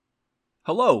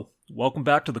Hello, welcome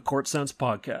back to the Court Sense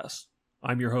podcast.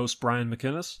 I'm your host, Brian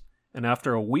McInnes, and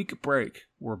after a week break,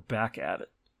 we're back at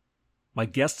it. My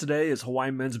guest today is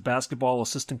Hawaii men's basketball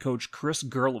assistant coach Chris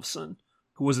Gerlofsen,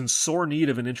 who was in sore need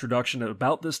of an introduction at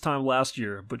about this time last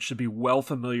year, but should be well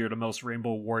familiar to most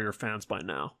Rainbow Warrior fans by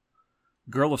now.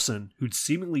 Gerlofsen, who'd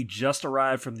seemingly just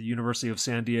arrived from the University of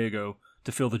San Diego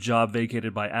to fill the job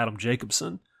vacated by Adam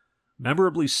Jacobson,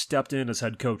 memorably stepped in as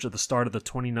head coach at the start of the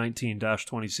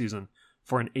 2019-20 season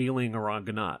for an ailing Eran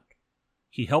Ganot.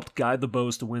 He helped guide the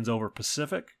Bows to wins over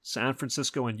Pacific, San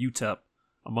Francisco, and UTEP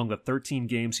among the 13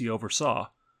 games he oversaw,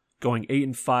 going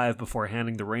 8-5 before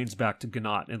handing the reins back to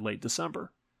Ganot in late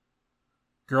December.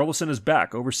 Gerlofsen is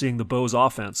back overseeing the Bows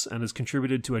offense and has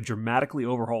contributed to a dramatically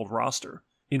overhauled roster,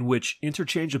 in which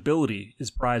interchangeability is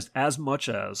prized as much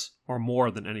as, or more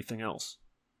than anything else.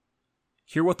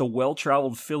 Hear what the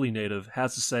well-traveled Philly native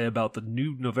has to say about the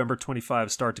new November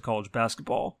 25 start to college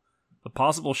basketball, the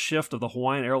possible shift of the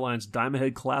Hawaiian Airlines Diamond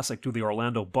Head Classic to the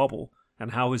Orlando bubble,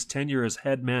 and how his tenure as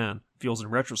head man feels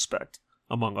in retrospect,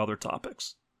 among other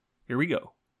topics. Here we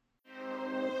go.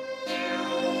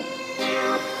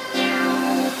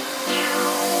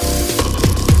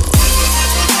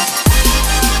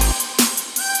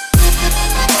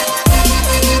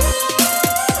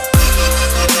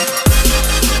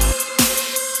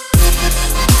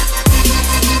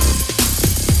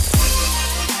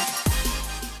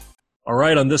 All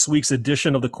right, on this week's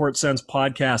edition of the Court Sense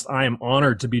podcast, I am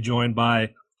honored to be joined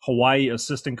by Hawaii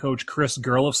assistant coach Chris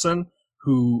Gerlofsen,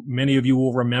 who many of you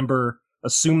will remember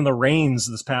assumed the reins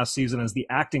this past season as the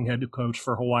acting head coach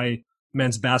for Hawaii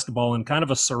men's basketball in kind of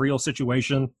a surreal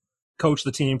situation. Coached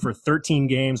the team for 13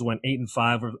 games, went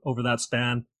 8-5 over that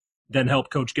span, then helped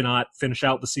Coach Ganot finish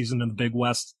out the season in the Big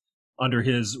West under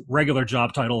his regular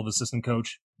job title of assistant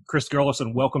coach. Chris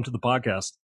Gerlofsen, welcome to the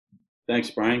podcast. Thanks,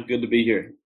 Brian. Good to be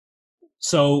here.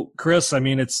 So, Chris, I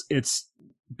mean, it's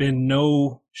been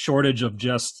no shortage of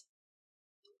just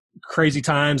crazy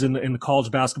times in the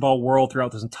college basketball world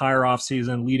throughout this entire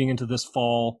offseason, leading into this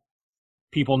fall.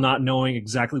 People not knowing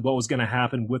exactly what was going to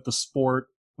happen with the sport.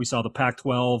 We saw the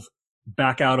Pac-12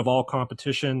 back out of all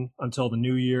competition until the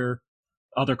new year.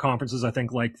 Other conferences, I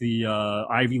think, like the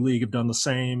Ivy League, have done the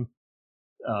same.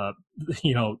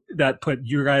 That put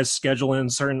your guys' schedule in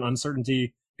certain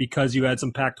uncertainty because you had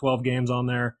some Pac-12 games on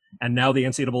there. And now the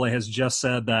NCAA has just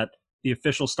said that the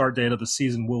official start date of the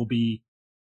season will be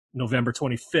November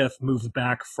 25th, moved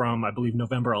back from, I believe,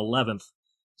 November 11th.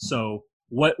 So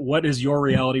what is your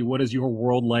reality? What is your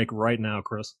world like right now,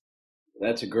 Chris?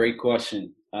 That's a great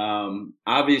question.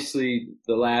 Obviously,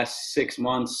 the last 6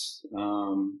 months,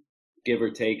 give or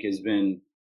take, has been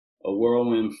a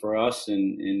whirlwind for us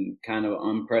in kind of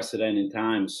unprecedented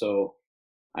times. So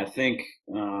I think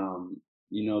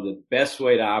the best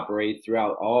way to operate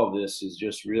throughout all of this is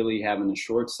just really having a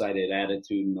short-sighted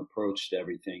attitude and approach to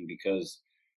everything, because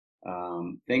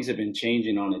things have been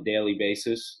changing on a daily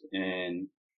basis. And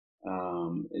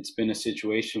it's been a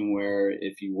situation where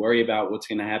if you worry about what's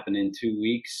going to happen in 2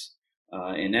 weeks,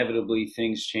 inevitably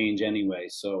things change anyway.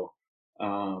 So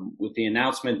with the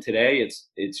announcement today,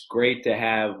 it's great to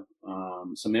have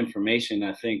some information.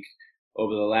 I think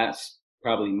over the last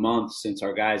probably months since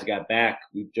our guys got back,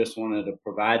 we just wanted to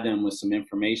provide them with some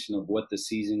information of what the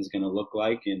season's going to look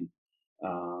like. And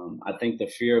I think the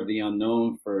fear of the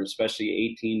unknown for especially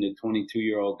 18 to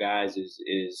 22-year-old guys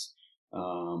is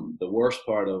the worst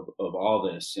part of all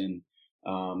this. And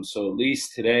so at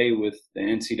least today, with the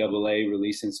NCAA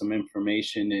releasing some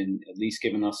information and at least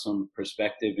giving us some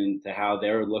perspective into how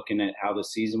they're looking at how the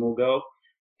season will go,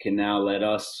 can now let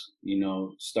us,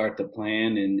 start to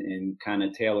plan and kind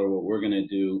of tailor what we're going to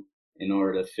do in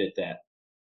order to fit that.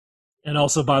 And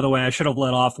also, by the way, I should have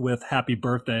led off with happy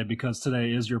birthday, because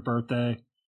today is your birthday.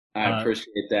 I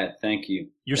appreciate that. Thank you.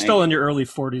 You're still in your early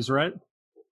 40s, right?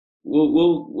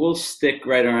 We'll stick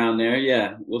right around there.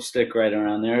 Yeah, we'll stick right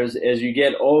around there. As you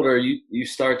get older, you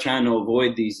start trying to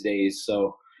avoid these days.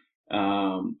 So,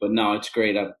 but no, it's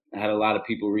great. I've had a lot of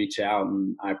people reach out,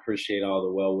 and I appreciate all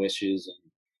the well wishes. And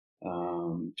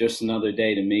just another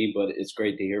day to me, but it's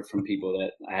great to hear from people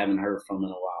that I haven't heard from in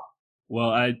a while. Well,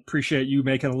 I appreciate you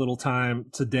making a little time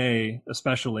today,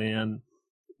 especially. And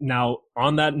now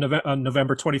on that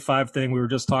November 25 thing we were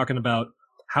just talking about,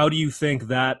 how do you think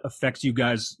that affects you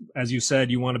guys? As you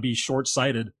said, you want to be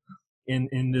short-sighted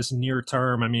in this near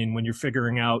term. I mean, when you're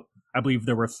figuring out, I believe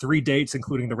there were 3 dates,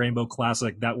 including the Rainbow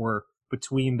Classic, that were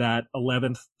between that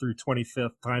 11th through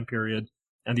 25th time period,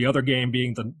 and the other game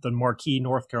being the marquee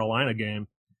North Carolina game.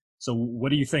 So what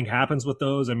do you think happens with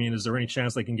those? I mean, is there any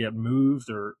chance they can get moved,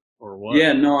 or or what?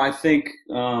 Yeah, no, I think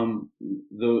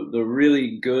the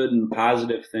really good and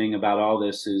positive thing about all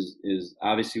this is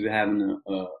obviously we're having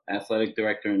a athletic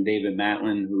director in David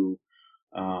Matlin who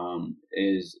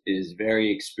is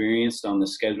very experienced on the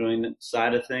scheduling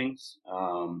side of things,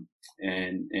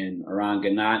 and Aran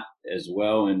Ganat as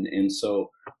well, and so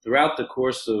throughout the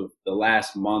course of the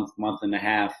last month and a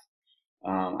half,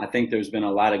 I think there's been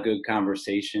a lot of good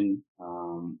conversation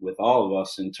with all of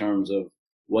us in terms of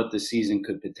what the season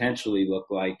could potentially look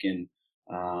like, and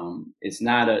it's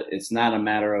not a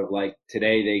matter of like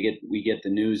today we get the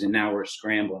news and now we're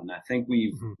scrambling. I think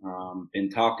we've Mhm. been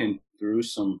talking through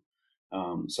some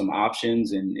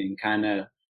options and kind of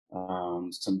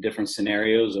some different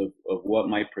scenarios of what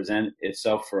might present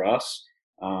itself for us.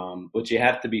 But you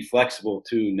have to be flexible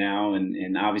too now,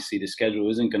 and obviously the schedule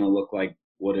isn't going to look like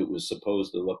what it was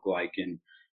supposed to look like. And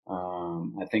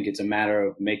I think it's a matter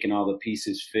of making all the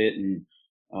pieces fit and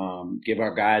give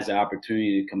our guys the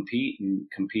opportunity to compete and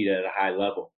compete at a high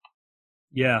level.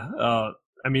 Yeah,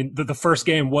 I mean, the first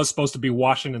game was supposed to be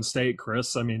Washington State,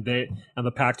 Chris. I mean, they and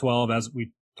the Pac-12, as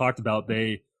we talked about,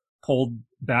 they pulled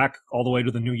back all the way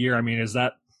to the new year. I mean, is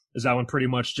that one pretty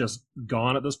much just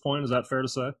gone at this point? Is that fair to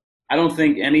say? I don't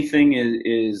think anything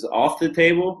is off the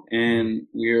table, Mm-hmm. and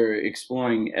we're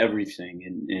exploring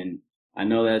everything. And I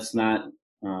know that's not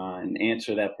an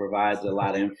answer that provides a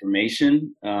lot of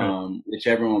information, Right. which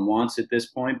everyone wants at this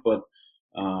point, but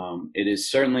it is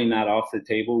certainly not off the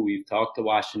table. We've talked to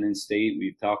Washington State,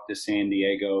 we've talked to San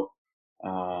Diego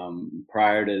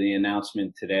prior to the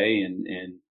announcement today,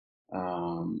 and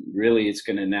really it's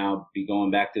going to now be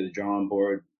going back to the drawing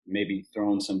board, maybe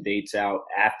throwing some dates out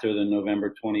after the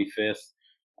November 25th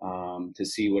to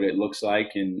see what it looks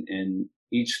like. And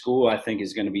each school, I think,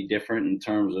 is going to be different in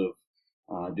terms of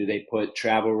do they put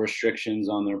travel restrictions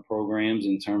on their programs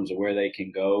in terms of where they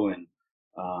can go. And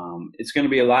it's going to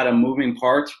be a lot of moving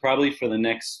parts probably for the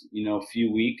next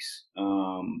few weeks.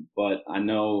 But I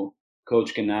know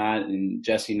Coach Ganat and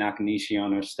Jesse Nakanishi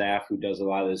on our staff, who does a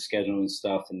lot of the scheduling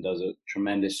stuff and does a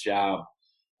tremendous job.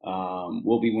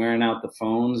 We'll be wearing out the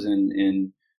phones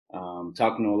and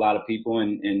talking to a lot of people.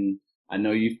 And I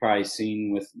know you've probably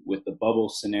seen with the bubble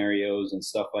scenarios and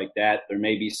stuff like that, there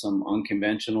may be some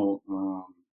unconventional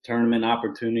tournament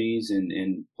opportunities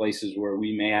and places where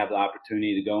we may have the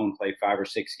opportunity to go and play 5 or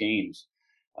 6 games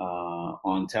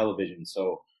on television.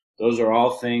 So those are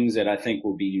all things that I think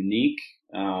will be unique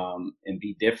and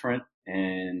be different.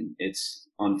 And it's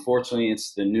unfortunately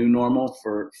it's the new normal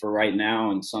for right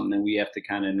now, and something that we have to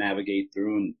kind of navigate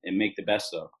through and make the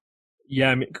best of.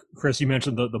 Yeah, I mean, Chris, you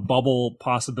mentioned the bubble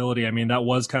possibility. I mean, that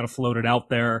was kind of floated out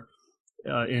there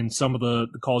in some of the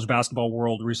college basketball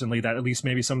world recently. That at least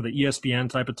maybe some of the ESPN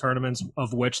type of tournaments,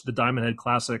 of which the Diamond Head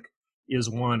Classic is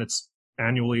one. It's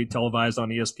annually televised on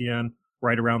ESPN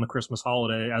right around the Christmas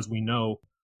holiday, as we know,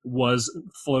 was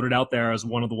floated out there as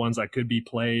one of the ones that could be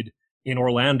played in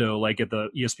Orlando, like at the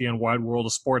ESPN Wide World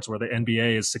of Sports, where the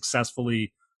NBA is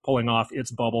successfully pulling off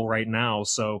its bubble right now.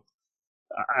 So,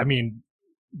 I mean,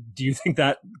 do you think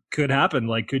that could happen?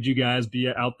 Like, could you guys be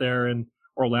out there in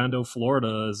Orlando,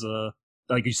 Florida, as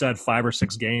like you said, 5 or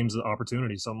 6 games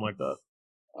opportunity, something like that?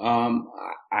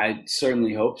 I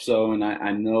certainly hope so, and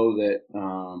I know that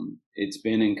it's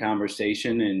been in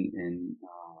conversation, and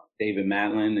David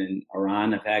Matlin and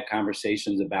Iran have had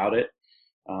conversations about it.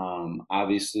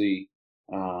 Obviously,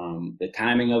 the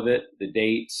timing of it, the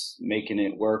dates, making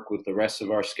it work with the rest of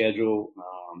our schedule.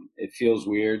 It feels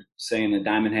weird saying the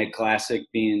Diamond Head Classic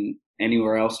being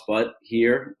anywhere else but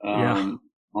here Yeah,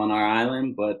 on our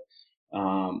island, but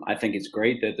I think it's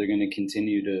great that they're going to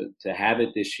continue to have it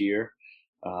this year.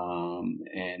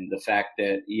 And the fact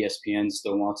that ESPN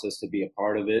still wants us to be a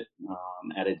part of it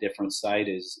at a different site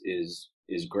is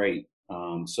great.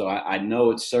 So I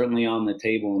know it's certainly on the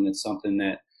table, and it's something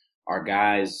that our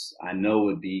guys I know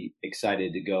would be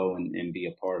excited to go and be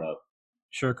a part of.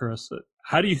 sure, Chris.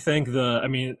 How do you think I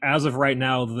mean, as of right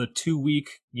now, the 2 week,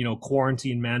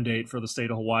 quarantine mandate for the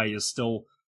state of Hawaii is still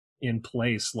in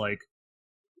place? Like,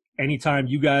 anytime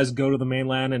you guys go to the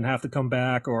mainland and have to come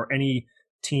back, or any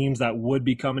teams that would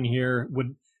be coming here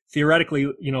would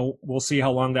theoretically, we'll see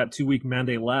how long that 2 week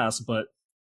mandate lasts, but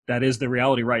that is the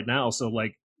reality right now. So,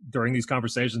 like, during these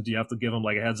conversations, do you have to give them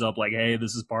like a heads up, like, hey,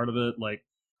 this is part of it? Like,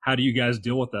 how do you guys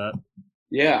deal with that?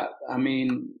 Yeah, I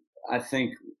mean, I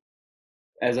think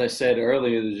as I said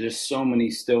earlier, there's just so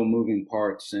many still moving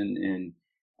parts, and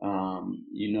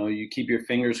you keep your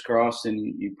fingers crossed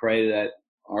and you pray that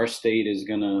our state is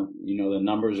gonna, the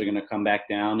numbers are gonna come back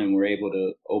down and we're able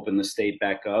to open the state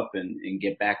back up and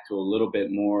get back to a little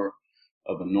bit more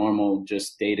of a normal,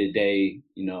 just day to day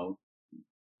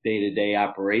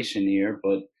operation here.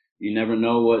 But you never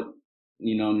know what,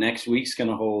 next week's going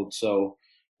to hold. So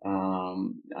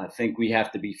I think we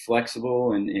have to be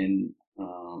flexible and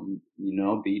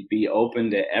be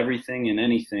open to everything and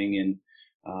anything.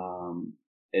 And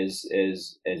as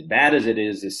bad as it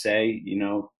is to say,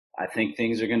 I think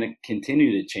things are going to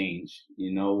continue to change.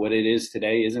 What it is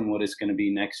today isn't what it's going to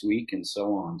be next week, and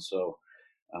so on. So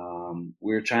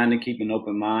we're trying to keep an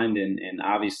open mind, and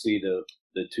obviously the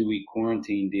 2-week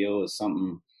quarantine deal is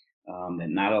something that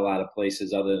not a lot of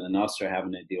places other than us are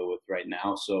having to deal with right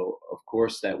now. So of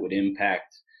course that would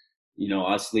impact,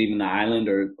 us leaving the island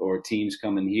or teams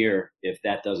coming here if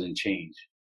that doesn't change.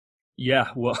 Yeah,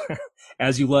 well,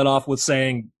 as you led off with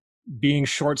saying, being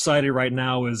short-sighted right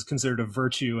now is considered a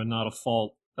virtue and not a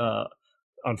fault.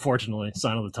 Unfortunately,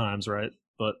 sign of the times, right?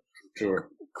 But sure.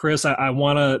 Chris, I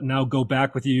want to now go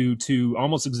back with you to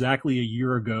almost exactly a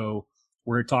year ago.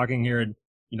 We're talking here in,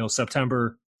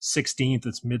 September 16th.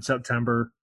 It's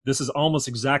mid-September. This is almost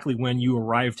exactly when you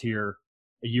arrived here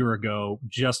a year ago,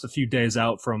 just a few days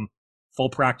out from full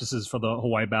practices for the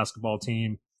Hawaii basketball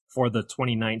team for the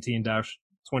 2019-20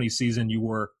 season. You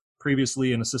were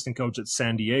previously an assistant coach at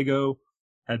San Diego,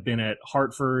 had been at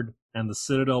Hartford and the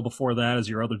Citadel before that as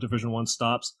your other Division I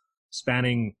stops,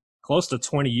 spanning close to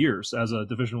 20 years as a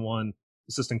Division I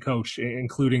assistant coach,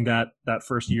 including that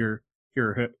first year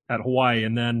here at Hawaii.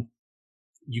 And then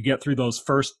you get through those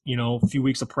first, few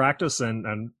weeks of practice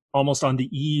and almost on the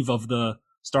eve of the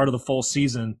start of the full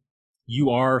season, you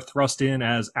are thrust in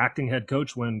as acting head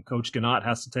coach when Coach Gannott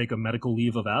has to take a medical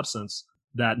leave of absence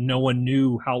that no one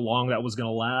knew how long that was going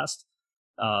to last.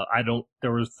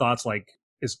 There were thoughts like,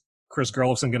 is Chris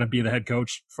Gerlofson going to be the head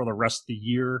coach for the rest of the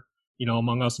year?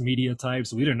 Among us media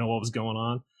types, we didn't know what was going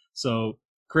on. So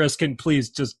Chris, can please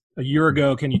just a year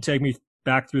ago, can you take me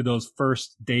back through those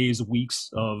first days, weeks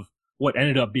of what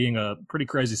ended up being a pretty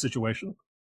crazy situation?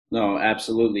 No,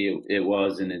 absolutely. It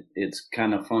was. And it's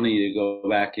kind of funny to go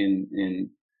back and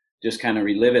just kind of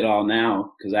relive it all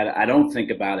now, because I don't think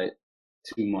about it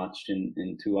too much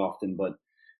and too often. But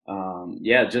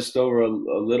just over a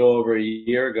little over a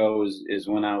year ago is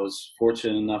when I was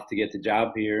fortunate enough to get the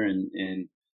job here and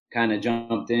kind of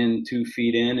jumped in 2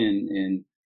 feet in, and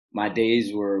my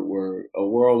days were a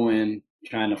whirlwind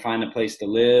trying to find a place to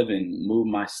live and move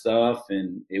my stuff.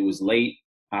 And it was late.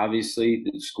 Obviously,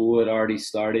 the school had already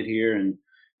started here. And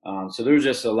so there was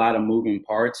just a lot of moving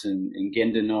parts and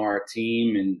getting to know our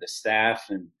team and the staff.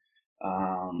 And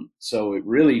so it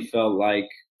really felt like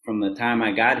from the time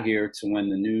I got here to when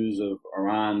the news of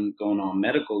Eran going on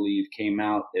medical leave came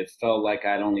out, it felt like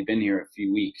I'd only been here a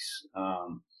few weeks.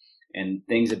 And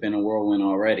things had been a whirlwind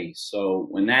already. So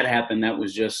when that happened, that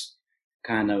was just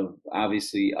kind of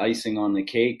obviously icing on the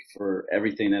cake for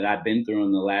everything that I've been through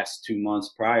in the last 2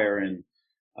 months prior. And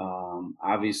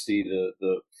obviously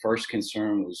the first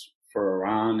concern was for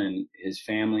Eran and his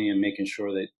family and making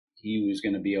sure that he was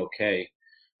going to be okay.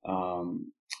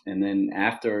 And then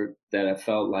after that, I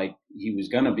felt like he was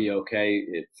going to be okay.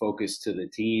 It focused to the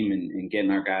team and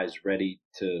getting our guys ready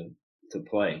to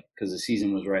play, because the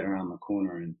season was right around the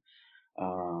corner. And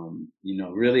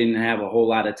really didn't have a whole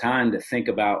lot of time to think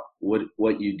about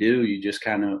what you do. You just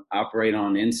kind of operate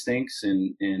on instincts.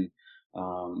 And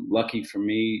lucky for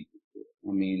me,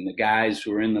 I mean, the guys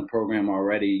who were in the program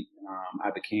already,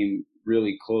 I became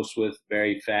really close with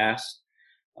very fast,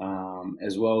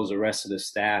 as well as the rest of the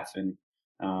staff. And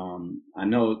I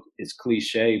know it's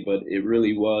cliche, but it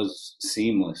really was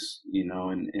seamless,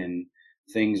 and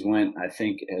things went, I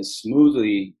think, as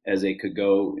smoothly as they could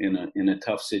go in a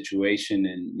tough situation.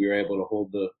 And we were able to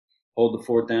hold the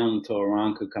fort down until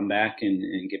Eran could come back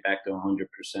and get back to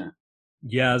 100%.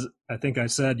 Yeah, I think I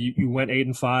said you went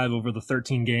 8-5 over the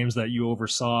 13 games that you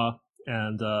oversaw,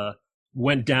 and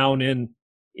went down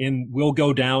will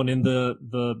go down in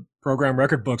the program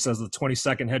record books as the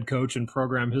 22nd head coach in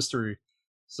program history.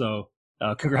 So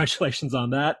congratulations on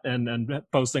that, and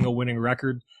posting a winning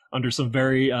record under some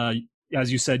very,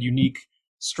 as you said, unique,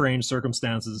 strange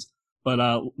circumstances. But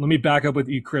let me back up with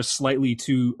you, Chris, slightly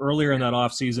to earlier in that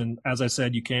offseason. As I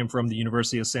said, you came from the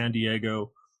University of San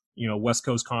Diego, West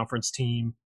Coast Conference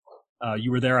team.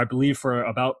 You were there, I believe, for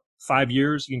about 5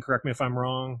 years. You can correct me if I'm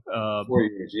wrong. 4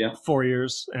 years, yeah. 4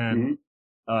 years. And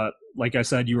like I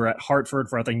said, you were at Hartford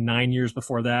for, I think, 9 years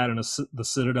before that, and the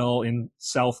Citadel in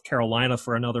South Carolina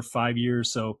for another 5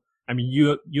 years. So, I mean,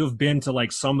 you have been to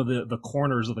like some of the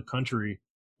corners of the country,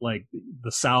 like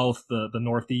the South, the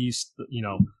Northeast,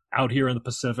 out here in the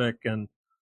Pacific. And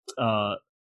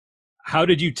how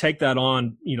did you take that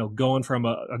on, going from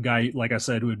a guy, like I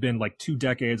said, who had been like 2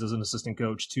 decades as an assistant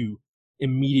coach to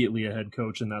immediately a head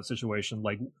coach in that situation?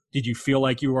 Like, did you feel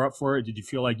like you were up for it? Did you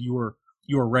feel like you were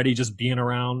you were ready just being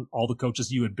around all the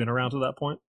coaches you had been around to that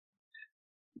point?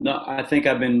 No, I think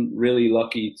I've been really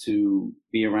lucky to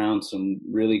be around some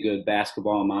really good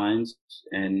basketball minds,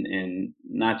 and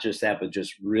not just that, but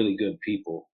just really good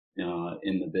people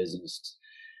in the business.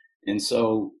 And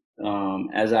so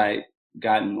as I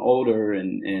gotten older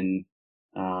and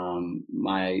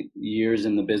my years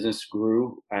in the business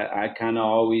grew, I kind of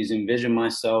always envisioned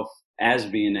myself as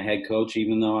being a head coach,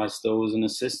 even though I still was an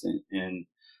assistant, and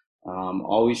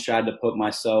always tried to put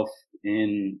myself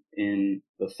in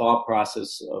the thought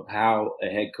process of how a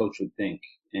head coach would think.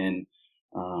 And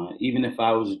even if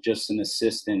I was just an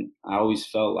assistant, I always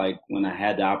felt like when I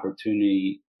had the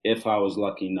opportunity, if I was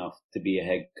lucky enough to be a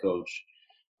head coach,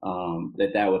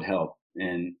 that would help.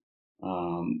 And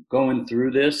going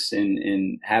through this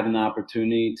and having the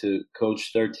opportunity to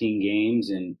coach 13 games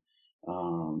and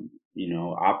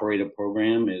operate a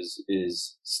program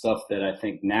is stuff that I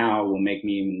think now will make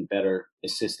me even better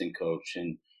assistant coach.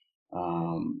 And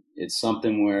it's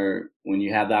something where when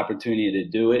you have the opportunity to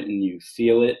do it and you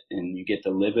feel it and you get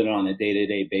to live it on a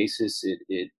day-to-day basis,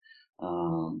 it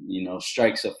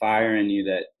strikes a fire in you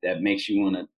that makes you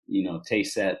want to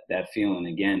taste that feeling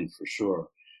again, for sure.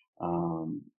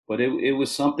 But it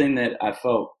was something that I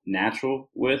felt natural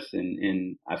with,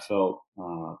 and I felt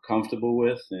comfortable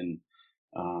with. And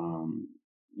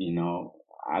you know,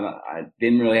 I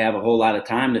didn't really have a whole lot of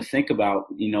time to think about,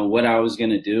 what I was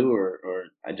going to do, or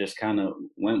I just kind of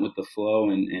went with the flow,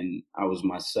 and I was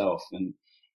myself. And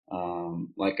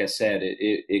like I said,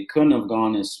 it couldn't have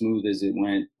gone as smooth as it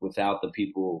went without the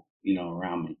people,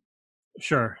 around me.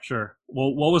 Sure, sure.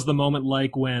 Well, what was the moment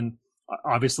like when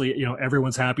obviously,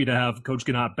 everyone's happy to have Coach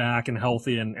Gannott back and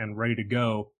healthy and ready to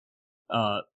go.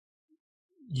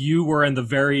 You were in the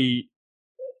very,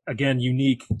 again,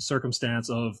 unique circumstance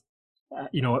of,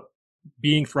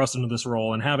 being thrust into this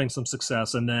role and having some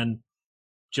success, and then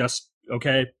just,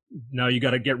 okay, now you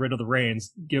got to get rid of the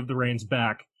reins, give the reins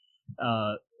back.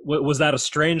 Was that a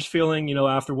strange feeling,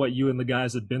 after what you and the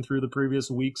guys had been through the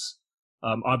previous weeks?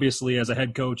 Obviously, as a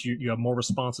head coach, you have more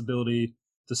responsibility,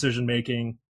 decision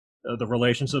making. The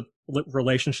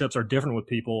relationships are different with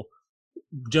people.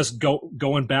 Just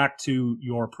going back to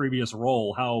your previous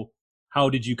role, how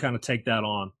did you kind of take that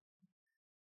on?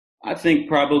 I think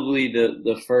probably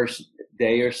the first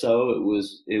day or so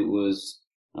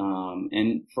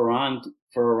and for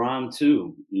Ron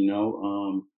too,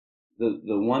 the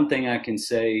one thing I can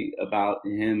say about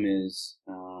him is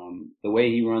the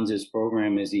way he runs his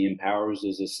program is he empowers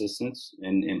his assistants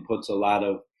and puts a lot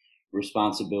of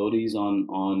responsibilities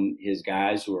on his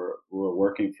guys who are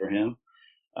working for him.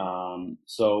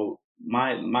 So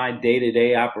my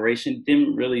day-to-day operation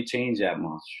didn't really change that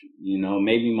much.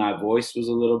 Maybe my voice was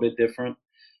a little bit different.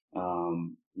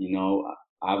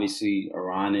 Obviously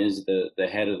Iran is the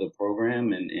head of the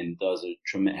program and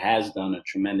has done a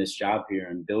tremendous job here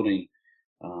in building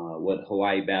what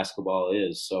Hawaii basketball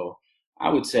is. So I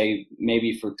would say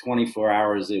maybe for 24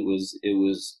 hours it was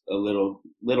a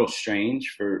little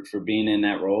strange for being in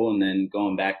that role and then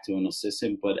going back to an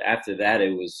assistant. But after that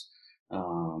it was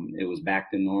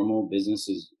back to normal business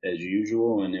as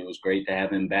usual, and it was great to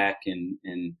have him back. And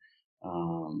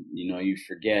you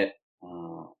forget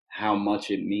how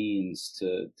much it means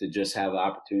to just have the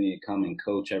opportunity to come and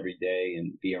coach every day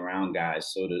and be around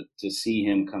guys. So to see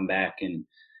him come back and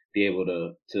be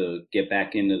able to get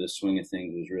back into the swing of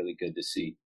things was really good to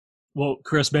see. Well,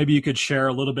 Chris, maybe you could share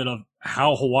a little bit of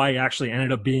how Hawaii actually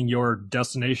ended up being your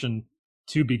destination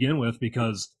to begin with,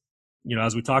 because,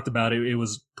 as we talked about, it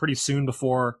was pretty soon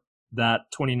before that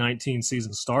 2019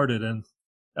 season started, and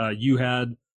you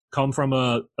had come from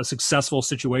a successful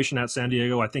situation at San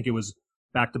Diego. I think it was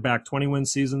back-to-back 20-win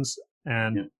seasons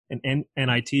and an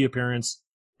NIT appearance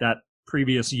that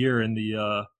previous year in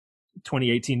the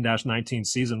 2018-19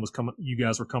 season you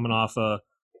guys were coming off a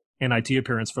NIT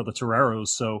appearance for the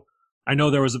Toreros. So I know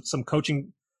there was some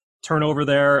coaching turnover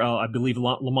there. I believe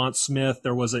Lamont Smith,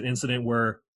 there was an incident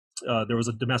where there was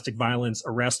a domestic violence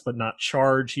arrest but not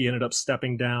charge. He ended up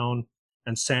stepping down,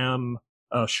 and Sam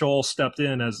Scholl stepped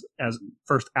in as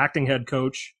first acting head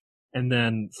coach and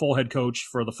then full head coach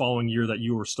for the following year that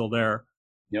you were still there.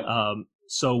 Yep.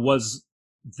 So was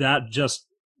that just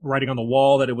writing on the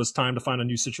wall that it was time to find a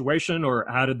new situation, or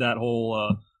how did that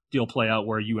whole deal play out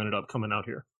where you ended up coming out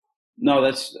here? No,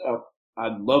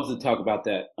 I'd love to talk about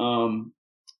that.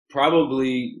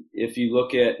 Probably if you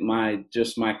look at my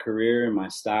career and my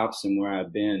stops and where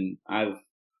I've been,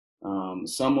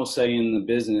 some will say in the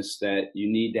business that you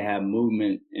need to have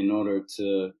movement in order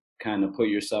to kind of put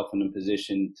yourself in a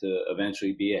position to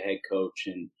eventually be a head coach.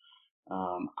 And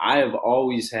I have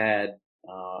always had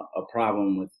a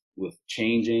problem with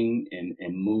changing and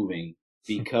moving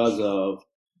because of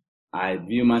I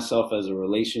view myself as a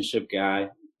relationship guy,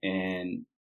 and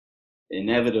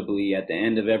inevitably at the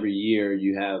end of every year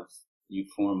you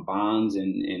form bonds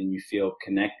and you feel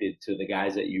connected to the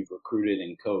guys that you've recruited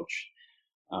and coached.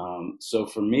 So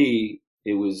for me,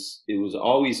 it was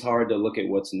always hard to look at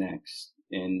what's next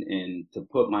and to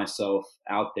put myself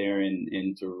out there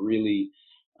and to really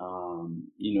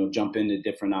jump into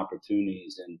different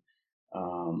opportunities. And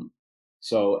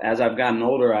so as I've gotten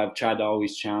older, I've tried to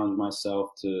always challenge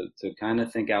myself to kind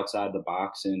of think outside the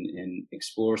box and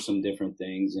explore some different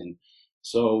things. And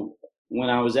so when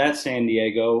I was at San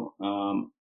Diego,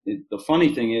 the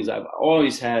funny thing is I've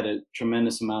always had a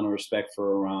tremendous amount of respect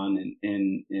for Iran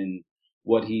and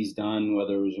what he's done,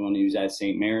 whether it was when he was at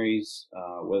St. Mary's,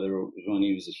 whether it was when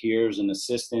he was here as an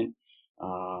assistant.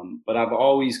 But I've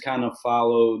always kind of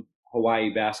followed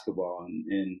Hawaii basketball,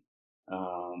 and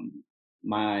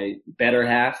my better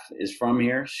half is from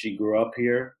here. She grew up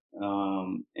here,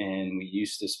 and we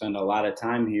used to spend a lot of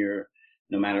time here.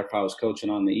 No matter if I was coaching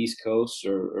on the East Coast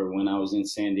or when I was in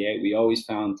San Diego, we always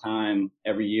found time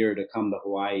every year to come to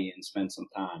Hawaii and spend some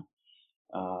time.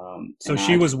 So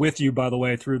she was with you, by the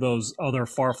way, through those other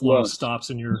far-flung stops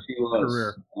in your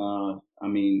career. I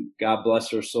mean, God bless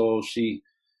her soul. She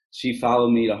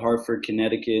followed me to Hartford,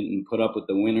 Connecticut, and put up with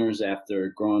the winters after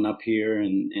growing up here,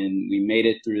 and we made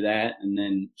it through that. And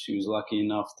then she was lucky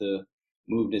enough to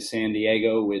move to San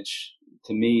Diego, which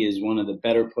to me is one of the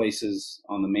better places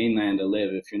on the mainland to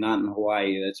live. If you're not in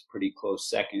Hawaii, that's a pretty close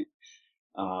second.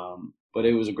 But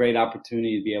it was a great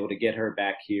opportunity to be able to get her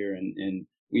back here, and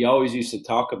we always used to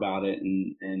talk about it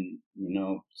and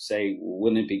say,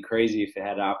 wouldn't it be crazy if I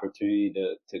had an opportunity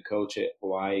to coach at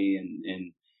Hawaii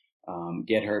and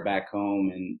get her back home.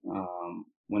 And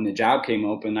when the job came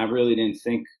open, I really didn't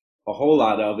think a whole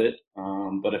lot of it,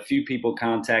 but a few people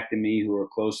contacted me who were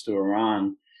close to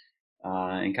Iran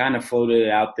and kind of floated it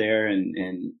out there.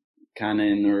 And kind of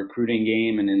in the recruiting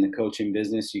game and in the coaching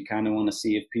business, you kind of want to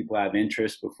see if people have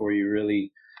interest before you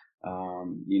really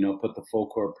put the full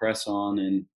court press on.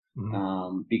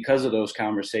 And because of those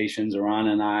conversations, Iran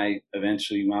and I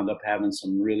eventually wound up having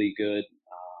some really good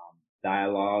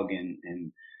dialogue,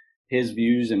 and his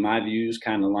views and my views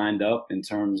kind of lined up in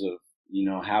terms of,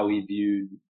 how we viewed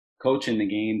coaching the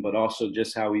game, but also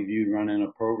just how we viewed running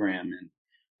a program.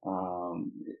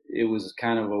 And it was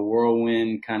kind of a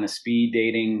whirlwind kind of speed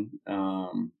dating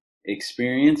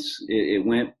experience. It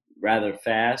went rather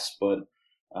fast, but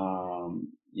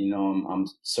I'm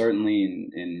certainly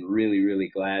and really, really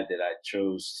glad that I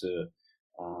chose to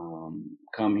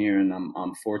come here, and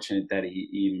I'm fortunate that he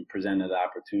even presented the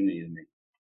opportunity to me.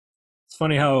 It's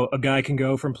funny how a guy can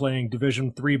go from playing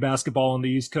Division III basketball on the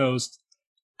East Coast,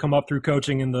 come up through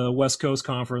coaching in the West Coast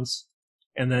Conference,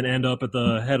 and then end up at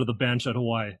the head of the bench at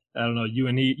Hawaii. I don't know. You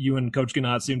and Coach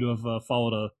Ginott seem to have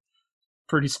followed a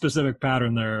pretty specific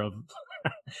pattern there of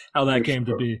how that came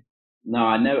to be.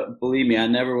 No, believe me, I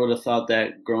never would have thought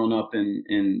that growing up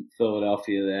in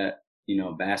Philadelphia that,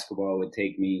 basketball would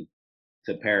take me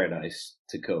to paradise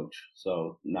to coach.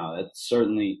 So no, that's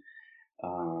certainly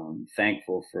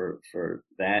thankful for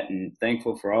that, and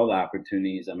thankful for all the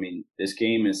opportunities. I mean, this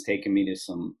game has taken me to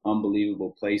some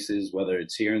unbelievable places, whether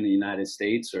it's here in the United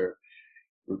States or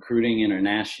recruiting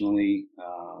internationally.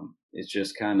 It's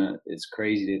just it's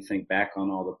crazy to think back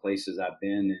on all the places I've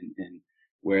been and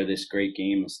where this great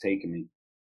game has taken me.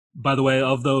 By the way,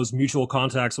 of those mutual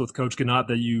contacts with Coach Ginott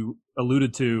that you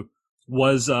alluded to,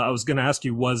 I was going to ask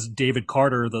you, was David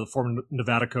Carter, the former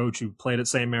Nevada coach who played at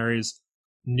St. Mary's,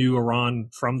 knew Iran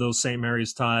from those St.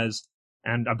 Mary's ties,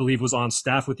 and I believe was on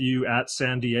staff with you at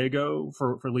San Diego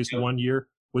for at least 1 year?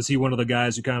 Was he one of the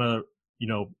guys who kind of,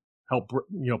 helped,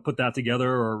 put that together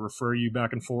or refer you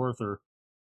back and forth? Or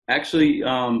actually,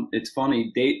 it's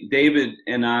funny. David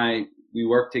and I, we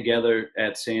worked together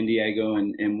at San Diego,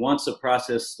 and once the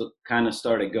process kind of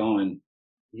started going,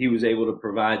 he was able to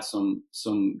provide some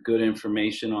good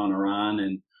information on Iran,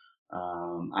 and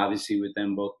obviously with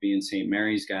them both being St.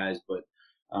 Mary's guys, but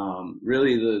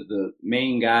really the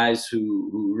main guys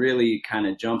who really kind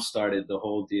of jump started the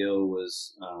whole deal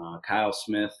was Kyle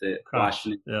Smith at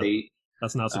Washington State.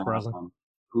 That's not surprising.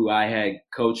 Who I had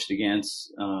coached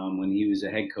against when he was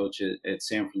a head coach at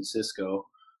San Francisco.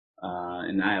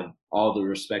 And I have all the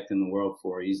respect in the world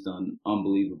for. He's done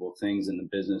unbelievable things in the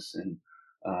business.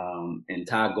 And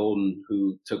Todd Golden,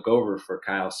 who took over for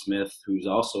Kyle Smith, who's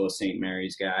also a St.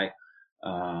 Mary's guy.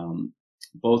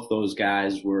 Both those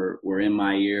guys were in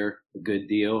my ear a good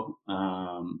deal,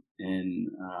 and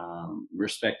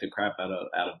respect the crap out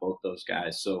of both those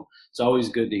guys. So it's always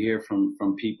good to hear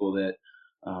from people that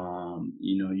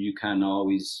you kind of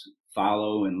always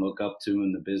follow and look up to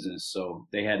in the business. So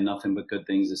they had nothing but good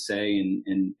things to say,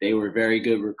 and they were very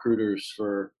good recruiters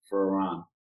for Iran.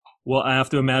 Well, I have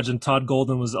to imagine Todd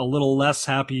Golden was a little less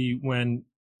happy when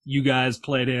you guys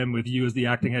played him with you as the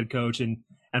acting head coach and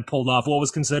pulled off what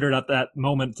was considered at that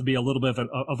moment to be a little bit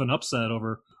of an upset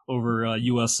over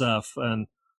USF. And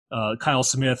Kyle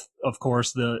Smith, of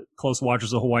course, the close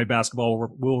watchers of Hawaii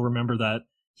basketball will remember that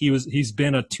he's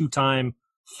been a 2-time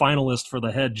finalist for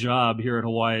the head job here at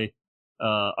Hawaii.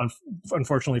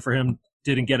 Unfortunately for him,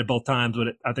 didn't get it both times,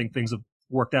 but I think things have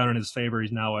worked out in his favor.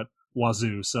 He's now at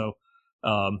Wazoo. So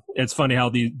it's funny how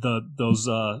those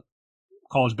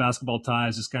college basketball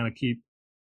ties just kind of keep,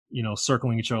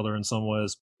 circling each other in some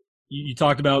ways. You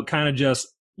talked about kind of just,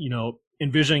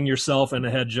 envisioning yourself in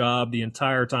a head job the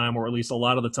entire time, or at least a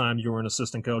lot of the time you were an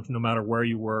assistant coach, no matter where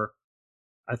you were.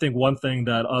 I think one thing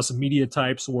that us media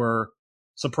types were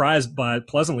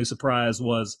pleasantly surprised,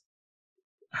 was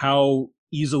how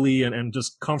easily and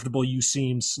just comfortable you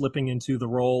seemed slipping into the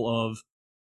role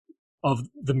of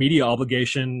the media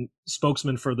obligation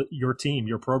spokesman for your team,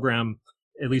 your program,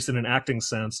 at least in an acting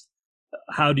sense.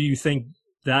 How do you think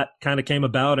that kind of came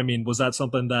about? I mean, was that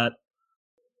something that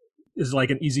is like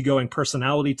an easygoing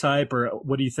personality type, or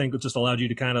what do you think just allowed you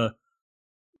to kind of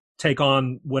take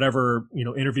on whatever,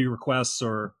 interview requests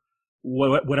or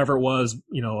whatever it was,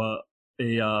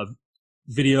 a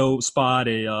video spot,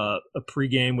 a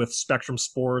pregame with Spectrum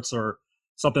Sports or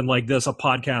something like this, a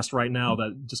podcast right now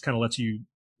that just kind of lets you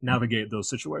navigate those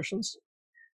situations?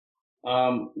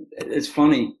 It's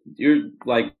funny. You're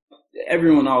like,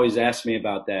 everyone always asks me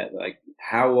about that. Like,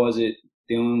 how was it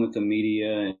dealing with the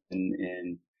media,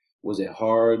 and was it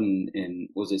hard, and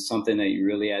was it something that you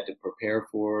really had to prepare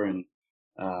for? And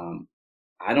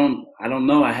I don't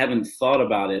know. I haven't thought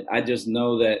about it. I just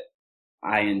know that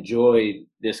I enjoy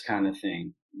this kind of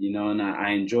thing, and I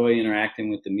enjoy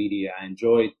interacting with the media. I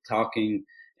enjoy talking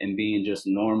and being just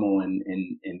normal and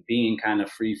being kind of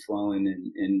free flowing.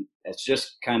 And that's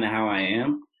just kind of how I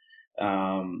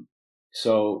am.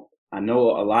 So I know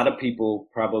a lot of people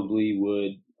probably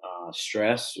would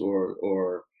stress or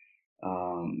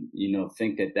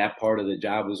think that part of the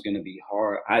job was going to be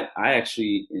hard. I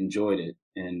actually enjoyed it.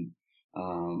 And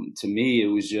to me, it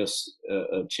was just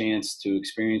a chance to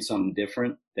experience something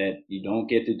different that you don't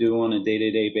get to do on a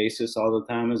day-to-day basis all the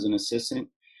time as an assistant.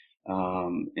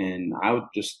 And I would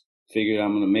just figure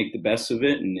I'm going to make the best of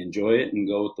it and enjoy it and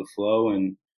go with the flow.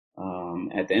 And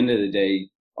at the end of the day,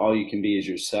 all you can be is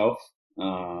yourself.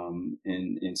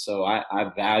 And so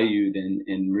I valued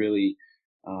and really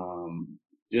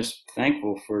just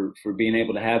thankful for being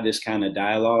able to have this kind of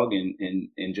dialogue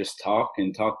and just talk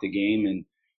the game. And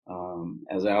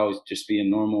as I always just be a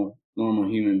normal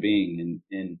human being.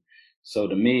 And so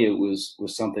to me, it was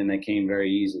something that came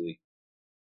very easily.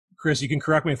 Chris, you can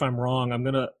correct me if I'm wrong.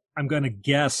 I'm gonna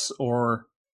guess or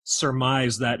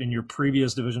surmise that in your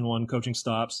previous Division I coaching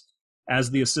stops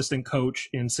as the assistant coach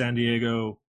in San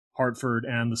Diego, Hartford,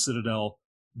 and the Citadel,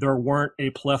 there weren't a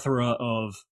plethora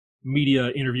of media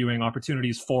interviewing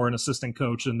opportunities for an assistant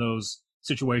coach in those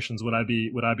situations. Would I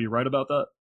be right about that?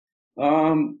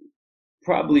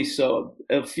 Probably so.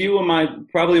 A few of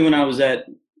probably when I was at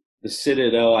the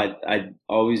Citadel, I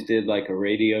always did like a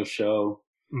radio show.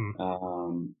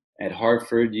 At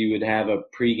Hartford, you would have a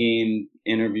pregame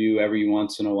interview every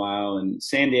once in a while. And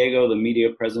San Diego, the media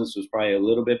presence was probably a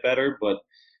little bit better, but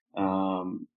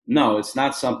no, it's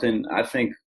not something. I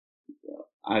think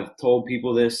I've told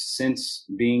people this since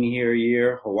being here a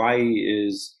year. Hawaii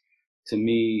is, to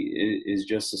me, is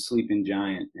just a sleeping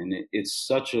giant, and it's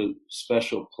such a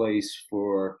special place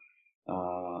for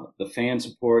the fan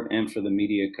support and for the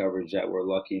media coverage that we're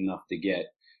lucky enough to get.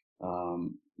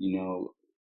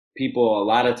 People a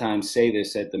lot of times say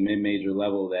this at the mid-major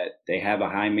level, that they have a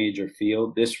high major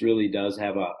feel. This really does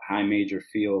have a high major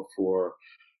feel for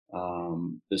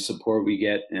the support we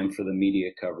get and for the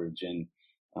media coverage. And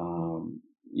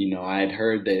I had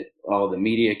heard that the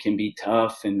media can be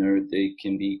tough and they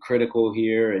can be critical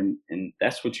here, and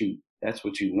that's what you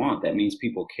want. That means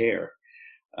people care.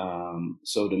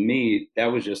 So to me, that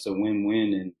was just a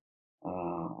win-win, and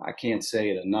I can't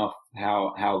say it enough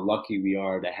how lucky we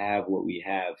are to have what we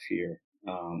have here,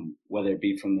 whether it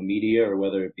be from the media or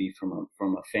whether it be from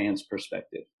a fan's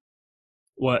perspective.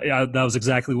 Well, yeah, that was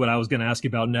exactly what I was going to ask you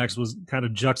about next, was kind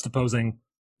of juxtaposing,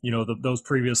 those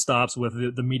previous stops with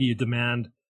the media demand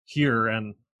here.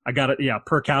 And I got it. Yeah.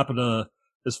 Per capita,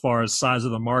 as far as size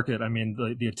of the market, I mean,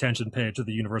 the attention paid to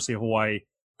the University of Hawaii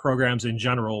programs in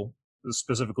general,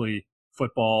 specifically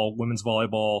football, women's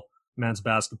volleyball, men's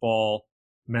basketball,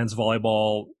 men's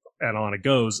volleyball, and on it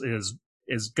goes, is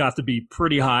is got to be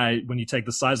pretty high when you take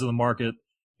the size of the market,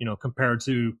 compared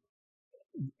to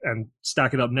and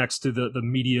stack it up next to the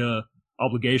media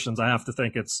obligations. I have to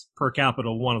think it's per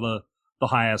capita one of the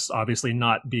highest, obviously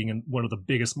not being in one of the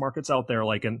biggest markets out there,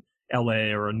 like in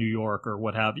LA or New York or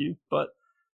what have you. But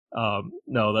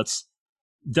no, that's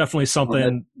definitely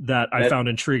something that I found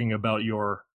intriguing about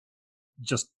your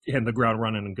just hitting the ground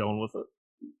running and going with it.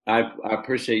 I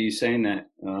appreciate you saying that,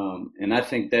 and I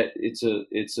think that it's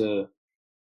a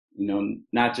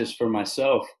not just for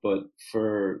myself, but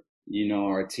for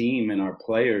our team and our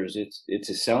players. It's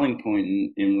a selling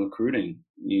point in recruiting.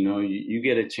 You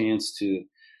get a chance to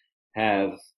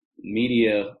have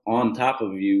media on top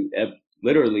of you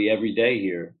literally every day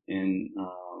here, and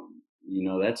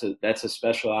that's a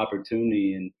special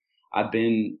opportunity. And I've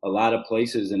been a lot of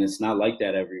places, and it's not like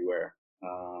that everywhere.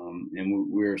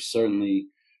 And we're certainly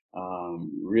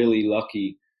really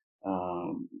lucky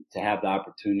to have the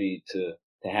opportunity to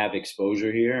have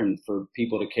exposure here and for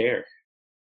people to care.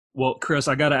 Well, Chris,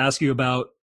 I got to ask you about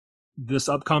this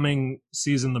upcoming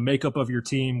season, the makeup of your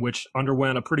team, which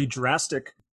underwent a pretty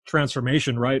drastic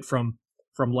transformation, right, from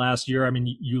last year. I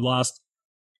mean, you lost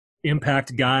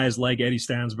impact guys like Eddie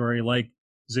Stansbury, like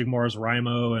Zigmars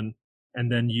Raimo,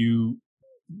 and then you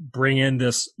bring in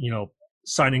this,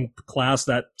 signing class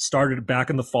that started back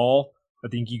in the fall. I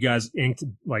think you guys inked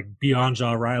like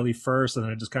Beyonja Riley first, and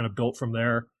then it just kind of built from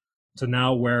there to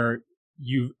now where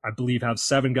you, I believe, have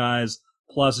 7 guys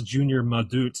plus Junior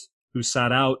Madut, who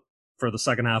sat out for the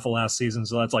second half of last season.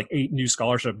 So that's like 8 new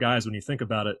scholarship guys when you think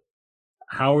about it.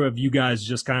 How have you guys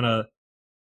just kind of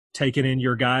taken in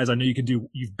your guys? I know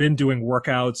you've been doing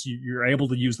workouts. You're able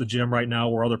to use the gym right now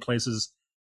where other places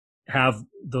have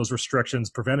those restrictions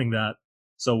preventing that.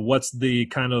 So what's the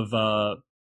kind of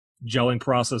gelling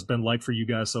process been like for you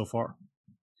guys so far?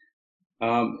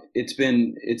 It's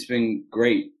been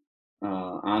great.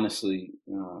 Honestly,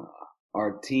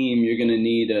 our team, you're going to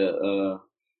need a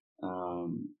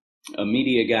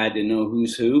media guide to know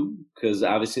who's who, because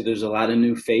obviously there's a lot of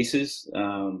new faces.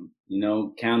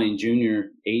 Counting Junior,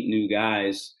 8 new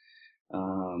guys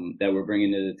that we're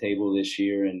bringing to the table this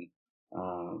year, and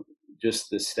just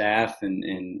the staff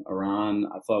and Iran.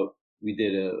 I thought we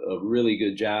did a really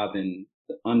good job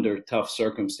under tough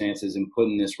circumstances in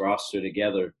putting this roster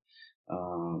together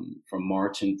from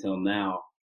March until now.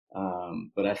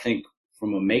 But I think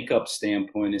from a makeup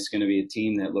standpoint, it's going to be a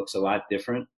team that looks a lot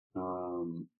different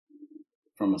from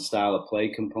a style of play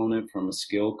component, from a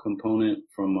skill component,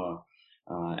 from a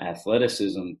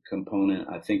athleticism component.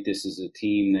 I think this is a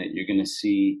team that you're going to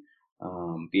see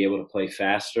be able to play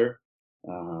faster,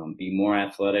 be more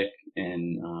athletic,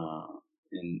 and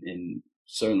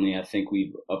certainly I think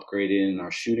we've upgraded in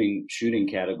our shooting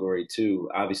category too.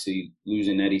 Obviously,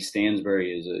 losing Eddie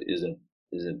Stansbury is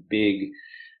a big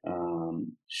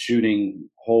shooting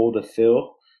hole to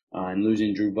fill, and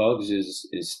losing Drew Buggs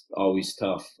is always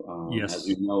tough. Yes. As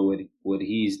we know what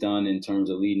he's done in terms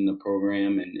of leading the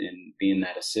program and being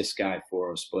that assist guy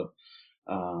for us. But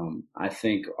I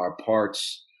think our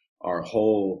parts, our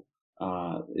whole,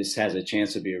 this has a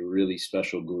chance to be a really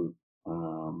special group.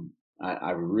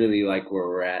 I really like where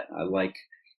we're at. I like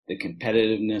the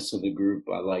competitiveness of the group.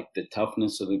 I like the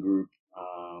toughness of the group.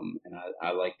 And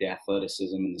I like the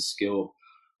athleticism and the skill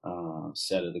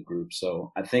set of the group.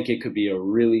 So I think it could be a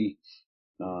really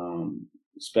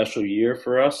special year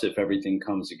for us if everything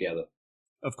comes together.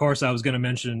 Of course, I was going to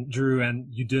mention Drew, and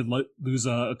you did lose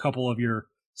a couple of your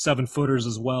 7-footers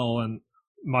as well, and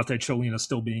Mate Cholina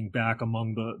still being back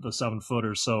among the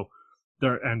 7-footers. So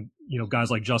there, and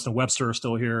guys like Justin Webster are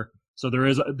still here. So there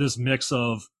is this mix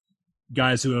of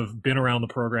guys who have been around the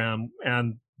program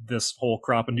and this whole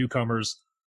crop of newcomers,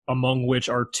 among which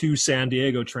are 2 San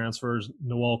Diego transfers,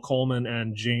 Noel Coleman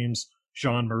and James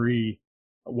Jean-Marie.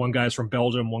 One guy's from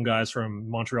Belgium, one guy's from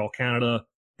Montreal, Canada.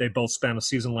 They both spent a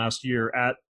season last year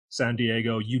at San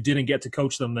Diego. You didn't get to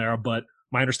coach them there, but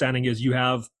my understanding is you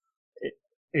have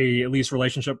a at least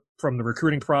relationship from the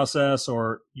recruiting process,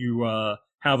 or you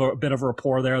have a bit of a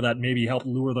rapport there that maybe helped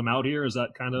lure them out here. Is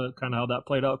that kind of how that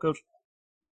played out, Coach?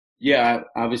 Yeah,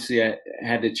 obviously I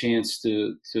had the chance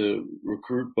to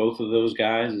recruit both of those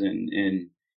guys, and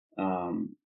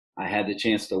I had the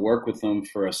chance to work with them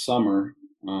for a summer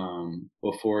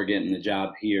before getting the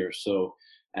job here. So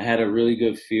I had a really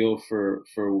good feel for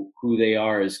who they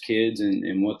are as kids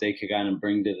and what they could kind of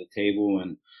bring to the table.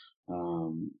 And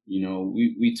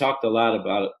we talked a lot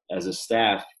about it as a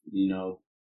staff.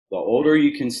 The older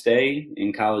you can stay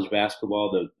in college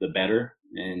basketball, the better,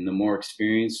 and the more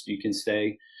experienced you can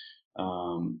stay,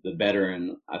 the better.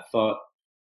 And I thought,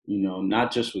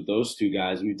 not just with those 2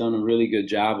 guys, we've done a really good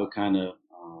job of kind of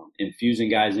infusing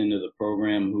guys into the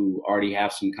program who already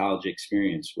have some college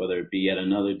experience, whether it be at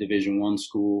another Division I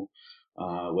school,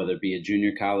 whether it be a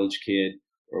junior college kid,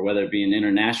 or whether it be an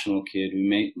international kid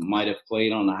who might have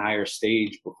played on a higher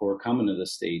stage before coming to the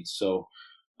States. So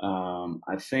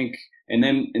I think, and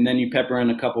then you pepper in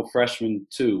a couple freshmen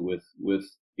too with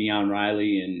Beon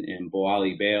Riley and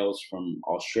Boali Bales from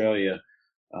Australia.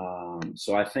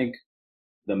 So I think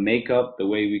the makeup, the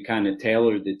way we kind of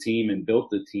tailored the team and built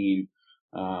the team,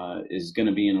 is going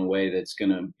to be in a way that's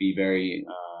going to be very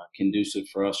conducive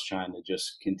for us trying to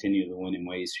just continue the winning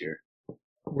ways here.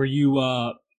 Were you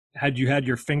had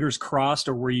your fingers crossed,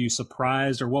 or were you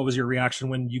surprised, or what was your reaction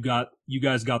when you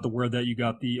guys got the word that you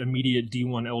got the immediate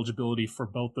D1 eligibility for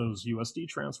both those USD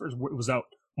transfers? Was that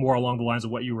more along the lines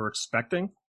of what you were expecting?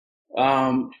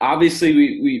 Obviously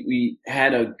we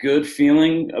had a good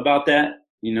feeling about that,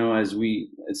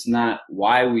 it's not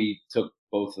why we took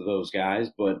both of those guys,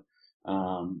 but,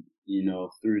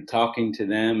 through talking to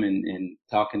them and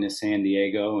talking to San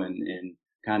Diego and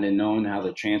kind of knowing how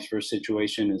the transfer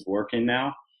situation is working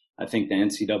now, I think the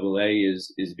NCAA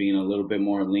is being a little bit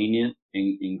more lenient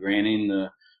in granting the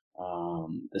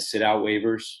sit out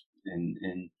waivers,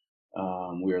 and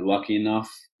we were lucky enough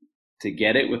to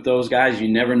get it with those guys. You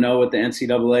never know what the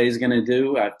NCAA is going to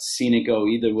do. I've seen it go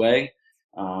either way.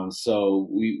 So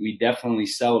we definitely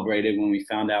celebrated when we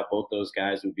found out both those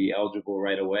guys would be eligible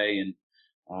right away. And,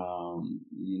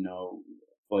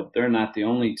 but they're not the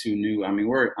only two new. I mean,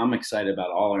 I'm excited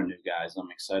about all our new guys. I'm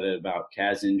excited about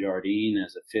Kazin Jardine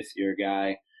as a fifth-year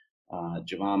guy.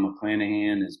 Javon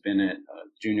McClanahan has been at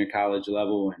junior college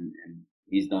level, and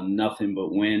he's done nothing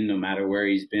but win no matter where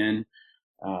he's been.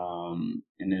 And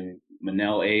then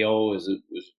Manel Ayo was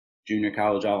junior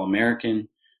college All-American.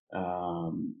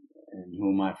 And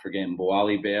who am I forgetting?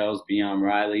 Boali Bales, Beon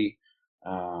Riley.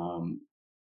 Am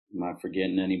I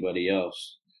forgetting anybody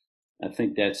else? I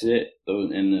think that's it.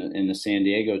 In the San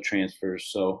Diego transfers.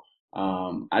 So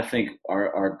I think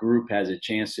our group has a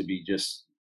chance to be just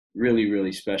really,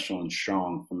 really special and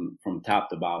strong from top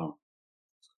to bottom.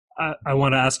 I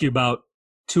want to ask you about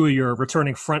two of your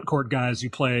returning front court guys who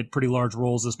played pretty large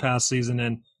roles this past season,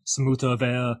 and Samuta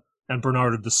Avea and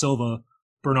Bernardo da Silva.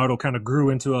 Bernardo kind of grew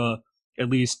into a at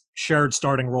least shared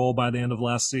starting role by the end of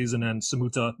last season, and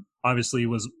Samuta obviously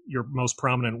was your most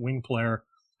prominent wing player.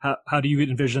 How do you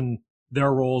envision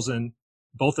their roles in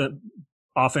both at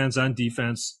offense and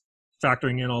defense,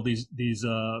 factoring in all these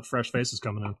fresh faces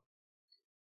coming in?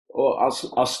 Well,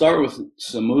 I'll start with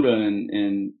Samuta,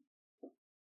 and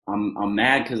I'm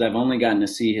mad because I've only gotten to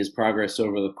see his progress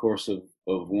over the course of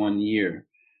 1 year.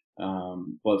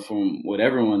 But from what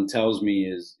everyone tells me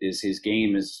is his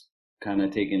game is kind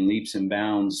of taking leaps and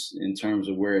bounds in terms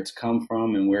of where it's come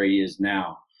from and where he is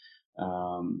now.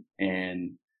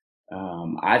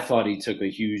 I thought he took a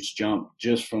huge jump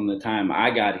just from the time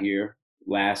I got here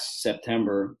last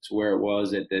September to where it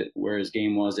was where his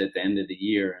game was at the end of the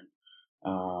year. And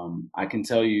I can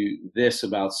tell you this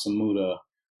about Samuta.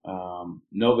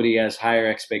 Nobody has higher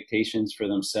expectations for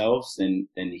themselves than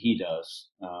he does.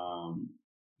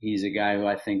 He's a guy who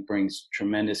I think brings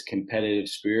tremendous competitive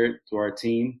spirit to our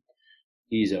team.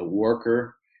 He's a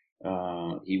worker.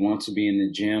 He wants to be in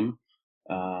the gym.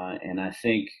 And I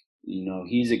think,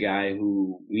 he's a guy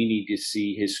who we need to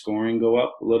see his scoring go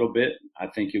up a little bit. I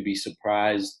think you'll be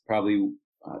surprised. Probably,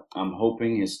 I'm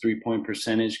hoping his 3-point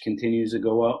percentage continues to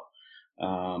go up.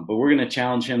 But we're going to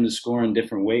challenge him to score in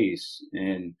different ways.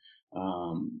 And,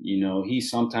 he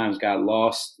sometimes got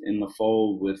lost in the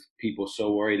fold with people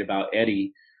so worried about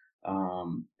Eddie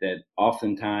that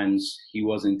oftentimes he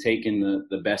wasn't taking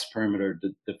the best perimeter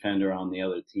defender on the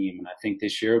other team. And I think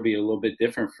this year will be a little bit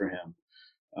different for him,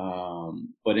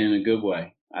 but in a good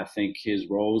way. I think his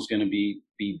role is going to be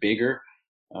bigger.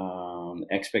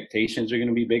 Expectations are going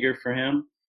to be bigger for him.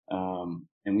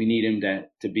 And we need him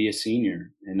to be a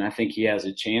senior. And I think he has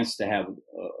a chance to have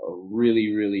a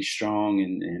really, really strong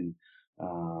and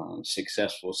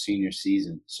successful senior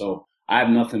season. So I have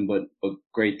nothing but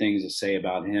great things to say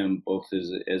about him, both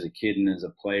as a kid and as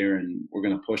a player. And we're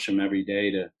going to push him every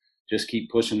day to just keep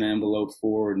pushing the envelope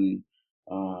forward. And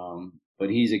but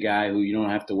he's a guy who you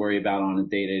don't have to worry about on a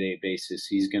day-to-day basis.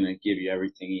 He's going to give you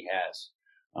everything he has.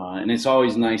 And it's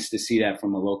always nice to see that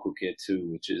from a local kid too,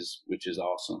 which is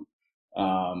awesome.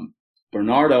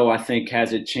 Bernardo, I think,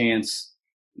 has a chance,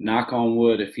 knock on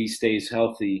wood, if he stays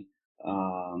healthy,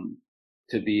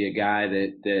 to be a guy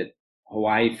that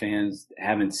Hawaii fans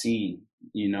haven't seen.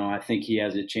 I think he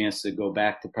has a chance to go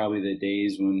back to probably the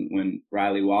days when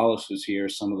Riley Wallace was here,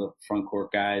 some of the front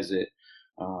court guys that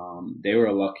they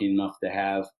were lucky enough to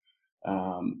have,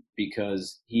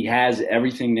 because he has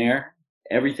everything there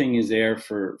everything is there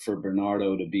for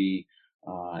Bernardo to be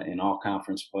an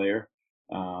all-conference player.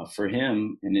 For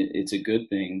him, and it's a good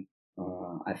thing.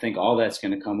 I think all that's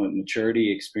going to come with maturity,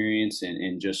 experience,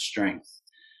 and just strength.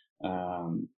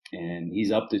 And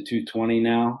he's up to 220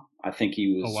 now. I think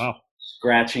he was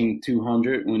scratching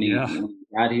 200 when he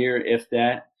got here, if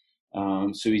that.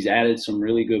 So he's added some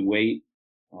really good weight.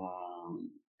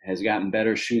 Has gotten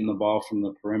better shooting the ball from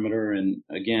the perimeter. And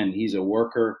again, he's a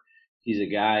worker. He's a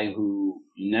guy who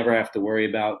you never have to worry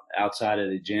about outside of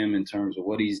the gym in terms of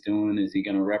what he's doing. Is he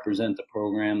going to represent the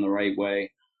program the right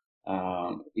way?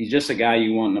 He's just a guy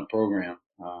you want in the program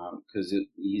because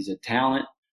he's a talent,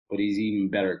 but he's an even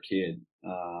better kid.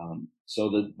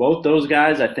 So both those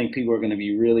guys, I think people are going to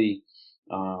be really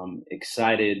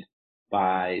excited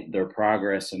by their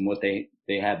progress and what they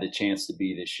had the chance to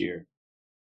be this year.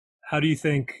 How do you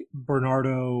think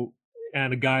Bernardo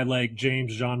and a guy like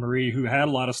James Jean-Marie, who had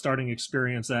a lot of starting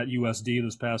experience at USD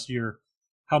this past year,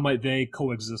 how might they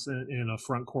coexist in a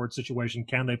front court situation?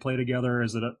 Can they play together?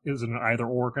 Is it an either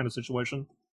or kind of situation?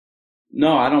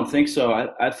 No, I don't think so.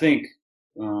 I think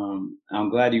I'm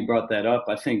glad you brought that up.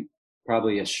 I think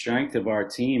probably a strength of our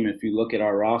team, if you look at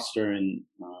our roster and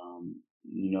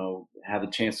have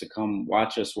a chance to come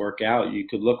watch us work out, you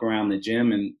could look around the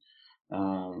gym and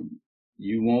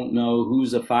you won't know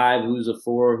who's a 5, who's a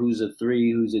 4, who's a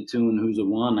 3, who's a 2, and who's a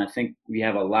 1. I think we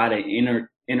have a lot of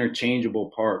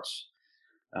interchangeable parts.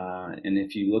 And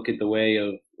if you look at the way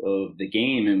of the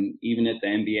game and even at the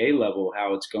NBA level,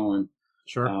 how it's going,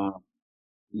 sure.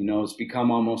 It's become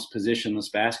almost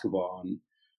positionless basketball. And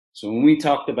so when we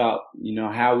talked about,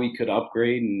 how we could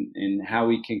upgrade and how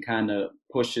we can kind of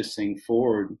push this thing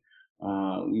forward,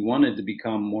 we wanted to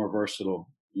become more versatile,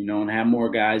 and have more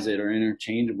guys that are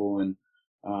interchangeable. And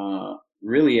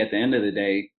really, at the end of the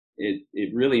day,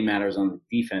 it really matters on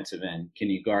the defensive end. Can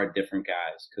you guard different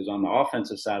guys? Because on the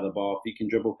offensive side of the ball, if you can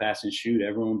dribble, pass, and shoot,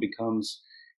 everyone becomes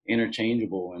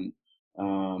interchangeable. And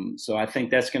so I think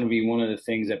that's going to be one of the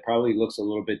things that probably looks a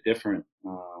little bit different,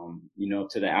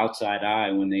 to the outside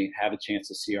eye when they have a chance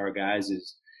to see our guys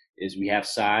is we have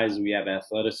size, we have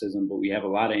athleticism, but we have a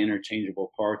lot of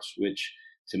interchangeable parts, which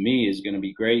to me is going to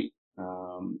be great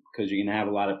because you're going to have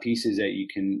a lot of pieces that you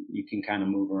can kind of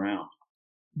move around.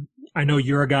 I know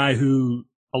you're a guy who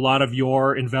a lot of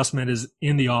your investment is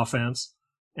in the offense,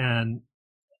 and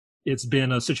it's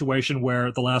been a situation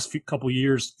where the last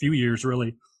few years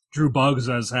really, Drew Buggs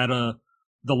has had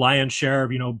the lion's share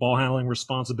of ball handling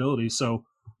responsibility. So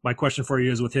my question for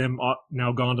you is, with him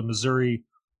now gone to Missouri,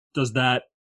 does that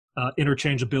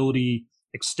interchangeability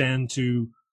extend to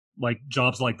like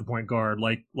jobs like the point guard,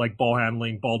 like ball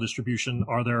handling, ball distribution?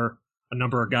 Are there a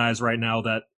number of guys right now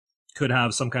that could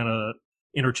have some kind of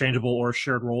interchangeable or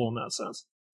shared role in that sense?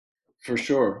 For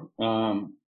sure.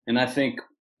 And I think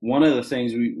one of the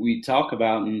things we talk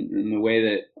about in the way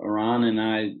that Aron and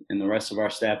I and the rest of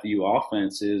our staff view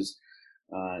offense is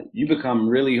you become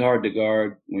really hard to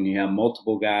guard when you have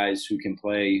multiple guys who can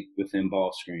play within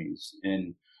ball screens.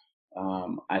 And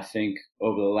I think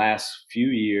over the last few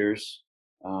years,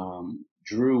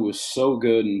 Drew was so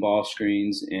good in ball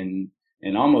screens and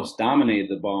almost dominated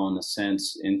the ball in a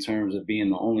sense in terms of being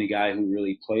the only guy who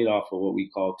really played off of what we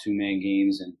call two-man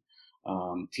games. And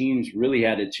teams really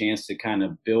had a chance to kind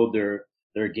of build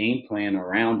their game plan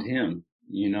around him,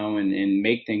 and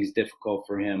make things difficult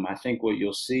for him. I think what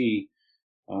you'll see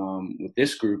with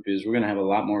this group is we're going to have a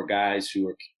lot more guys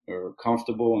who are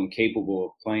comfortable and capable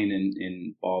of playing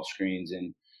in ball screens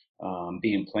and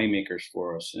being playmakers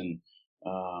for us. And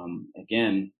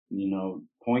again,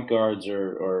 point guards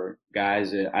are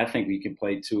guys that I think we can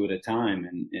play two at a time.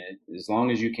 And as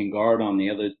long as you can guard on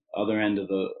the other end of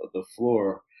the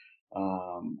floor,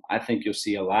 I think you'll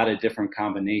see a lot of different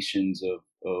combinations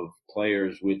of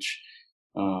players, which,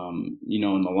 in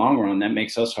the long run, that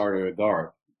makes us harder to guard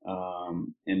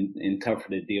and tougher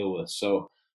to deal with. So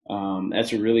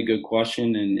that's a really good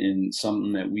question and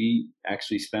something that we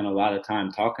actually spent a lot of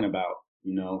time talking about,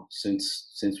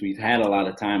 since we've had a lot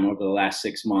of time over the last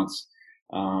 6 months,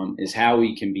 is how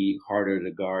we can be harder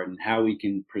to guard and how we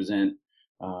can present,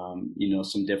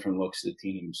 some different looks to the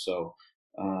team. So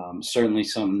certainly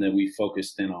something that we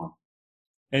focused in on.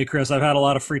 Hey, Chris, I've had a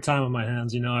lot of free time on my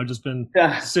hands. I've just been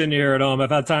sitting here at home.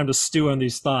 I've had time to stew on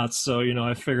these thoughts. So,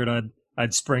 I figured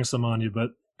I'd spring some on you,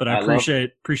 but I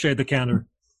appreciate the candor.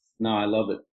 No, I love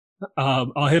it.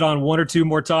 I'll hit on one or two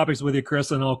more topics with you,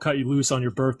 Chris, and I'll cut you loose on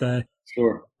your birthday.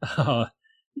 Sure.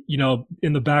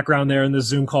 In the background there in this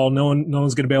Zoom call, no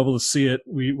one's going to be able to see it.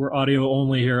 We're audio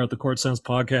only here at the Court Sense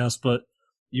podcast, but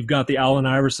you've got the Allen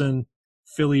Iverson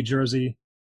Philly jersey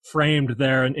framed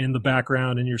there in the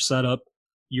background in your setup.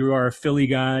 You are a Philly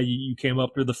guy. You came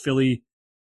up through the Philly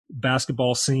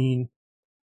basketball scene.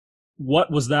 What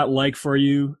was that like for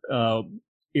you?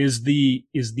 Is the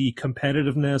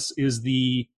competitiveness, is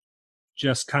the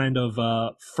just kind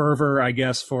of fervor, I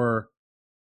guess, for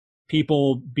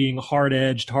people being hard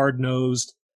edged, hard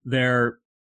nosed there,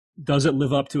 does it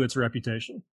live up to its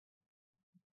reputation?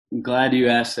 I'm glad you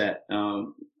asked that.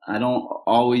 I don't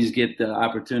always get the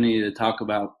opportunity to talk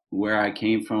about where I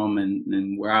came from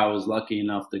and where I was lucky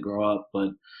enough to grow up, but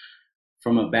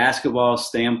from a basketball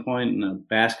standpoint and a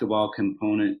basketball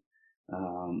component,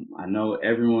 I know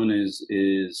everyone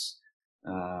is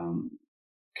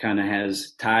kind of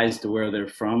has ties to where they're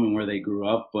from and where they grew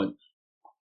up, but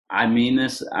I mean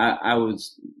this. I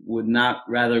would not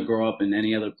rather grow up in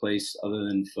any other place other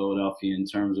than Philadelphia in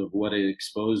terms of what it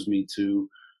exposed me to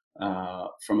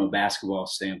from a basketball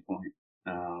standpoint.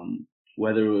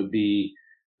 Whether it would be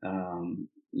from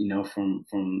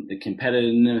the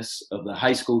competitiveness of the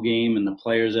high school game and the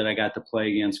players that I got to play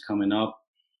against coming up,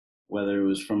 whether it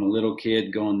was from a little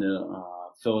kid going to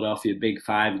Philadelphia Big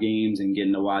Five games and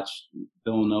getting to watch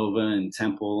Villanova and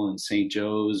Temple and St.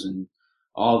 Joe's and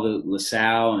all the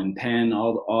LaSalle and Penn,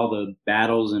 all the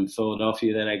battles in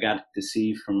Philadelphia that I got to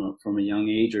see from a young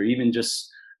age, or even just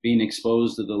being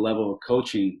exposed to the level of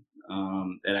coaching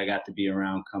that I got to be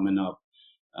around coming up.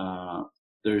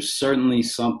 There's certainly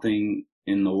something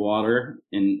in the water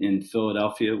in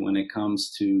Philadelphia when it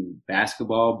comes to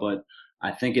basketball, but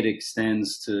I think it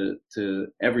extends to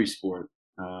every sport.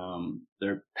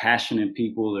 They're passionate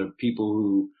people. They're people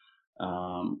who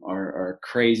are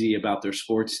crazy about their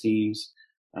sports teams.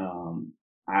 I'm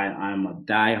a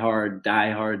diehard.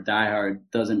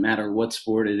 Doesn't matter what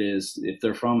sport it is. If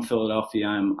they're from Philadelphia,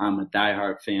 I'm a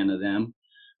diehard fan of them.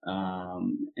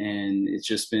 And it's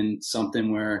just been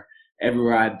something where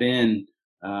everywhere I've been,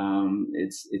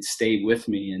 it's stayed with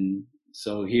me. And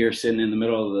so here, sitting in the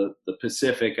middle of the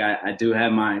Pacific, I do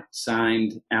have my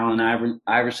signed Allen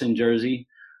Iverson jersey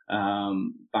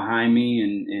behind me,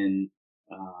 and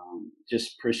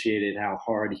just appreciated how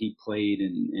hard he played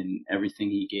and everything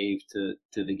he gave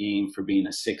to the game for being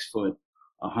a 6 foot,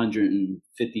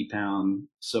 150-pound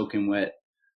soaking wet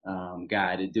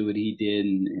guy to do what he did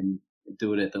and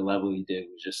do it at the level he did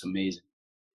was just amazing.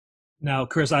 Now,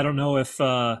 Chris, I don't know if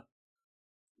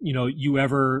you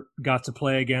ever got to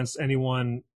play against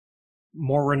anyone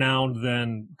more renowned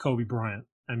than Kobe Bryant.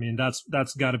 I mean,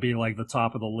 that's got to be like the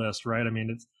top of the list, right? I mean,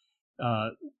 it's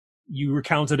you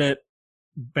recounted it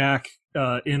back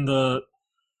in the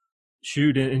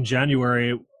shoot in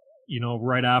January,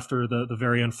 right after the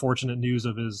very unfortunate news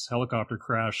of his helicopter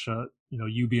crash.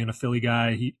 You being a Philly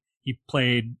guy, he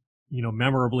played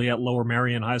memorably at Lower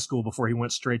Merion High School before he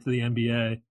went straight to the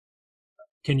NBA.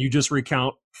 Can you just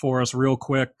recount for us real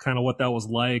quick kind of what that was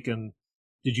like? And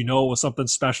did you know it was something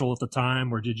special at the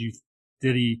time, or did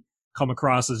he come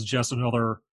across as just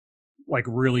another like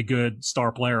really good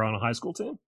star player on a high school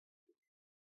team?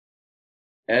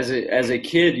 As a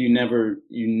kid, you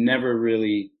never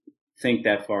really think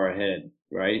that far ahead,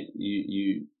 right?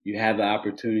 You have the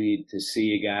opportunity to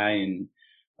see a guy, and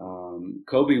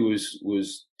Kobe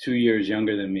was 2 years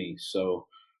younger than me, so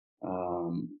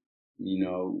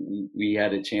we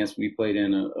had a chance. We played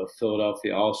in a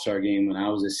Philadelphia All-Star game when I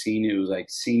was a senior. It was like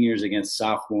seniors against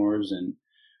sophomores, and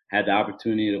had the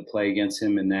opportunity to play against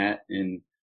him in that. And,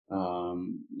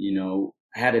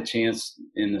 had a chance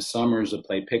in the summers to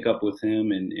play pickup with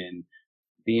him and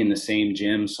be in the same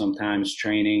gym sometimes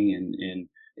training. And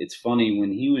it's funny,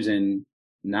 when he was in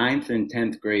ninth and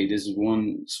 10th grade, this is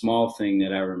one small thing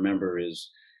that I remember is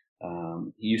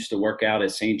he used to work out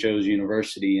at St. Joe's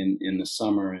University in the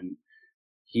summer, and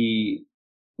he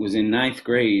was in ninth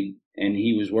grade and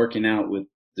he was working out with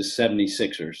the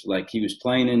 76ers. Like, he was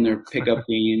playing in their pickup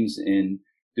games and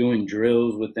doing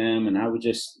drills with them. And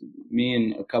me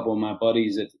and a couple of my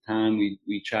buddies at the time,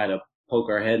 we try to poke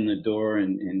our head in the door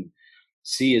and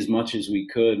see as much as we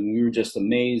could. And we were just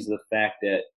amazed at the fact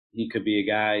that he could be a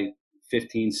guy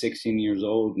 15, 16 years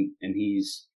old and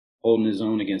he's holding his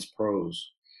own against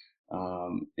pros.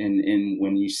 And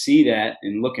when you see that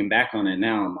and looking back on it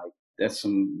now, I'm like,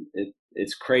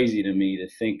 it's crazy to me to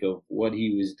think of what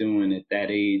he was doing at that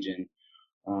age. And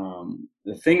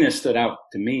the thing that stood out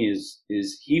to me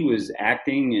is he was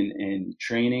acting and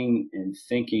training and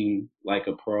thinking like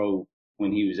a pro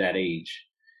when he was that age.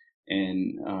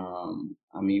 And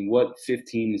I mean, what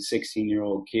 15 to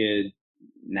 16-year-old kid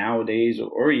nowadays,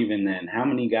 or even then, how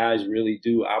many guys really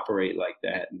do operate like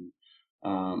that?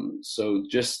 And so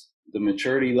just the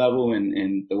maturity level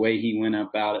and the way he went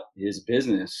about his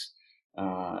business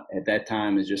at that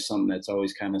time is just something that's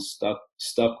always kind of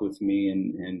stuck with me.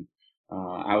 And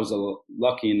I was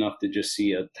lucky enough to just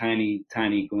see a tiny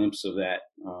glimpse of that,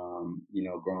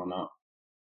 growing up.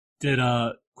 Did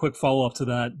quick follow up to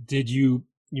that? Did you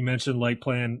mentioned like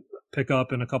playing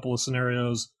pickup in a couple of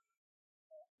scenarios?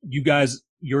 You guys,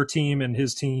 your team and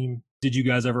his team, did you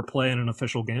guys ever play in an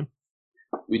official game?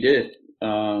 We did.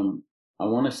 I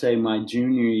want to say my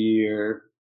junior year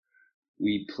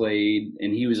we played,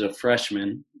 and he was a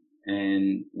freshman,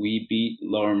 and we beat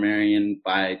Lower Merion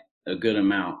by a good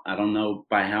amount. I don't know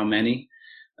by how many,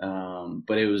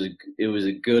 but it was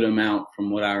a good amount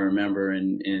from what I remember.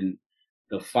 And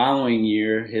the following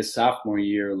year, his sophomore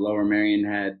year, Lower Merion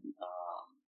had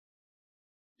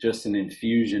just an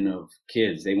infusion of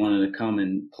kids. They wanted to come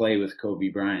and play with Kobe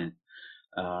Bryant.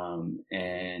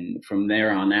 And from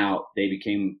there on out, they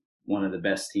became one of the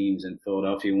best teams in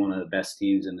Philadelphia, one of the best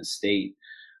teams in the state.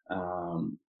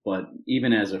 But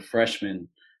even as a freshman,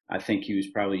 I think he was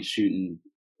probably shooting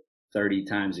 30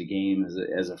 times a game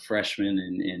as a freshman.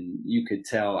 And you could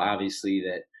tell, obviously,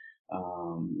 that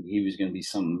he was going to be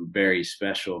something very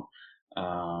special.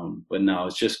 But no,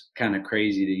 it's just kind of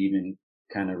crazy to even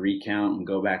kind of recount and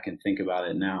go back and think about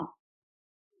it now.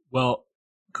 Well,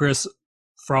 Chris,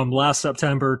 from last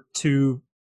September to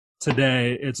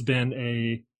today, it's been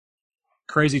a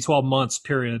crazy 12 months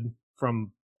period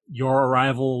from your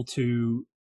arrival to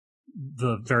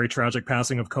the very tragic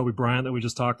passing of Kobe Bryant that we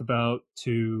just talked about,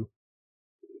 to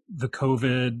the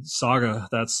COVID saga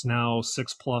that's now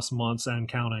 6+ months and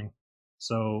counting.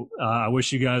 So I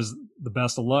wish you guys the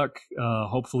best of luck.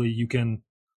 Hopefully you can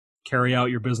carry out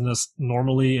your business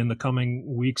normally in the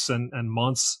coming weeks and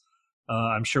months.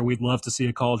 I'm sure we'd love to see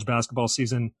a college basketball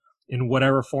season in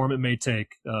whatever form it may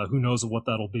take. Who knows what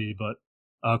that'll be.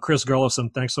 But Chris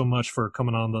Gurleson, thanks so much for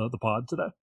coming on the pod today.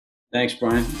 Thanks,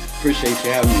 Brian. Appreciate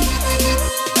you having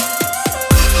me.